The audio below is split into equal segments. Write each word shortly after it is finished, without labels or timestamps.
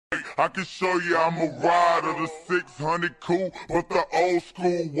I can show you I'm a rider, the 600 cool, but the old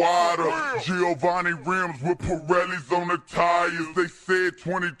school wider. Giovanni rims with Pirellis on the tires. They said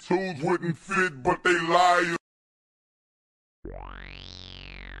 22s wouldn't fit, but they liars.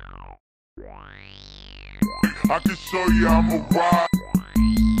 I can show you I'm a rider.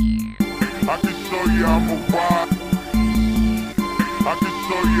 I can show you I'm a rider. I can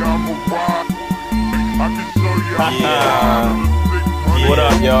show you I'm a rider. I can show you I'm a rider. What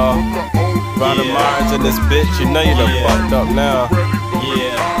up, y'all? Ryder Myers in this bitch, you know you done fucked up now.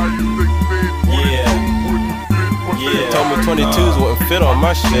 Told me 22s wouldn't fit on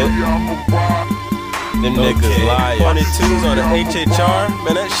my shit. Them niggas liars. 22s on the HHR?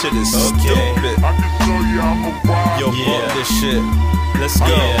 Man, that shit is stupid. Yo, fuck this shit. Let's go.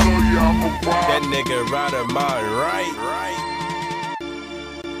 That nigga Ryder Myers, right?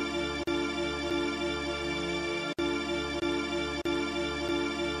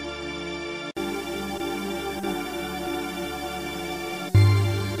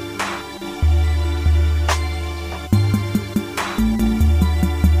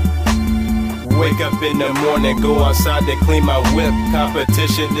 Wake up in the morning, go outside to clean my whip.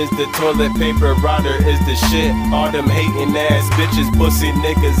 Competition is the toilet paper, Ryder is the shit. All them hating ass bitches, pussy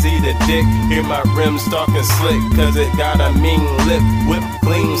niggas eat a dick. Hear my rims talking slick, cause it got a mean lip. Whip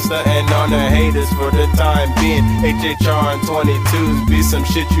clean, stunting on the haters for the time being. HHR and 22s be some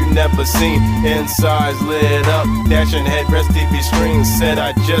shit you never seen. Insides lit up, dashing headrest TV screens. Said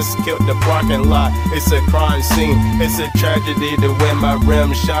I just killed the parking lot, it's a crime scene. It's a tragedy to when my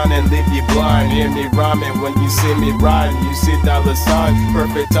rims shine and leave you blind. Hear me rhyming when you see me riding. You see dollar signs,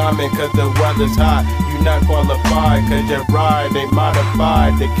 perfect timing cause the weather's hot. You not qualified cause your ride ain't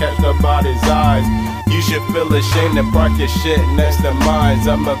modified to catch nobody's eyes. You should feel ashamed to park your shit next to mine.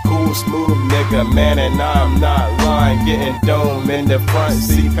 I'm a cool, smooth nigga, man, and I'm not lying. Getting dome in the front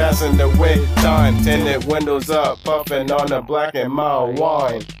seat, passing the wait time. Tinted windows up, puffing on the black and mild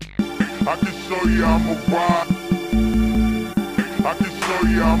wine. I can show you I'm a ride. I can show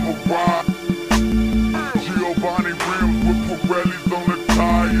you I'm a ride. Giovanni rims with Pirellis on the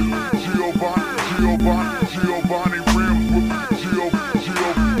tires. Giovanni rims with Giovanni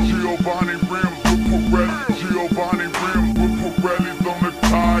rims with Pirellis. Giovanni rims with Pirellis on the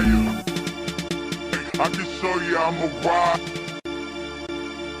tires. I can show you I'm a ride.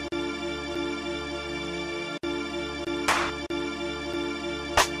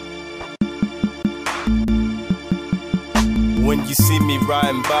 When you see me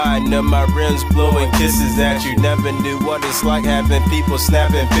riding by, know my rims blowing kisses at you. Never knew what it's like having people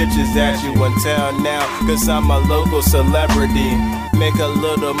snapping pictures at you in town now, cause I'm a local celebrity. Make a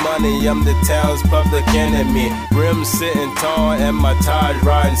little money, I'm the town's public enemy. Rims sitting tall and my ties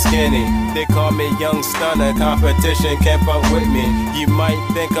riding skinny. They call me young stunner, competition can't fuck with me. You might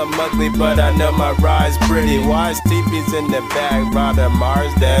think I'm ugly, but I know my ride's pretty. Wise teepees in the back, Ryder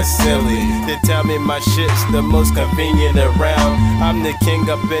Myers, that's silly. They tell me my shit's the most convenient around. I'm the king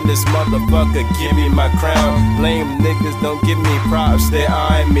up in this motherfucker, give me my crown. Lame niggas don't give me props, they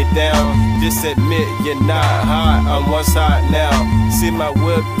eyeing me down. Just admit you're not hot, I'm what's hot now. See my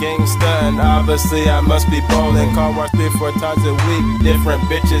whip gangsta, and obviously I must be ballin'. Car wash 3-4 times a week, different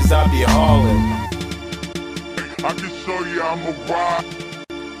bitches I be haulin'. I can show you I'm a ride.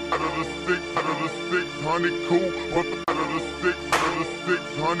 Out of the 600 cool, but out of the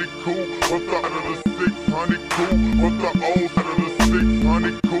 600 cool, but out of the 600 cool, but the old out of the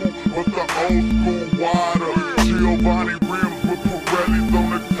 600 cool, but the old school wider. Giovanni rims with Pirellis on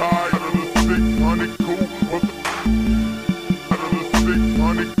the tires. Out of the 600 cool, but out of the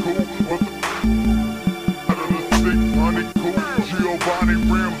 600 cool, but out of the 600 cool, Giovanni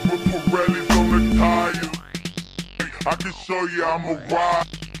rims with Pirellis on the tires. I can show you I'm a ride.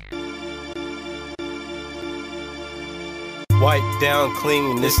 Wipe down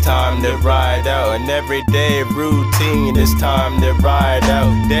clean, it's time to ride out. An everyday routine, it's time to ride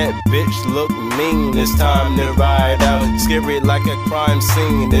out. That bitch look mean, it's time to ride out. Scary like a crime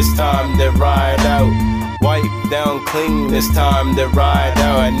scene, it's time to ride out. Wipe down clean, it's time to ride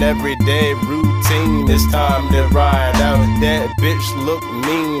out. An everyday routine, it's time to ride out. That bitch look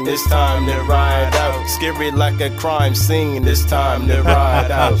mean, it's time to ride out. Scary like a crime scene, it's time to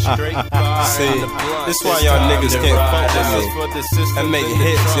ride out. Straight see, this why y'all niggas can't fuck with me. I make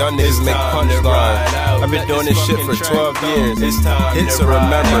hits, y'all niggas make punchlines. I've been doing this shit for 12 years. Hits are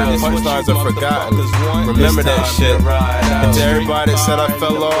remembered, punchlines are forgotten. Remember that shit. And to everybody that said I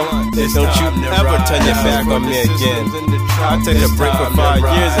fell off, don't you ever turn your back on me again. I'll take a break for 5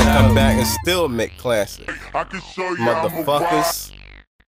 years and come back and still make classics. I can show you motherfuckers.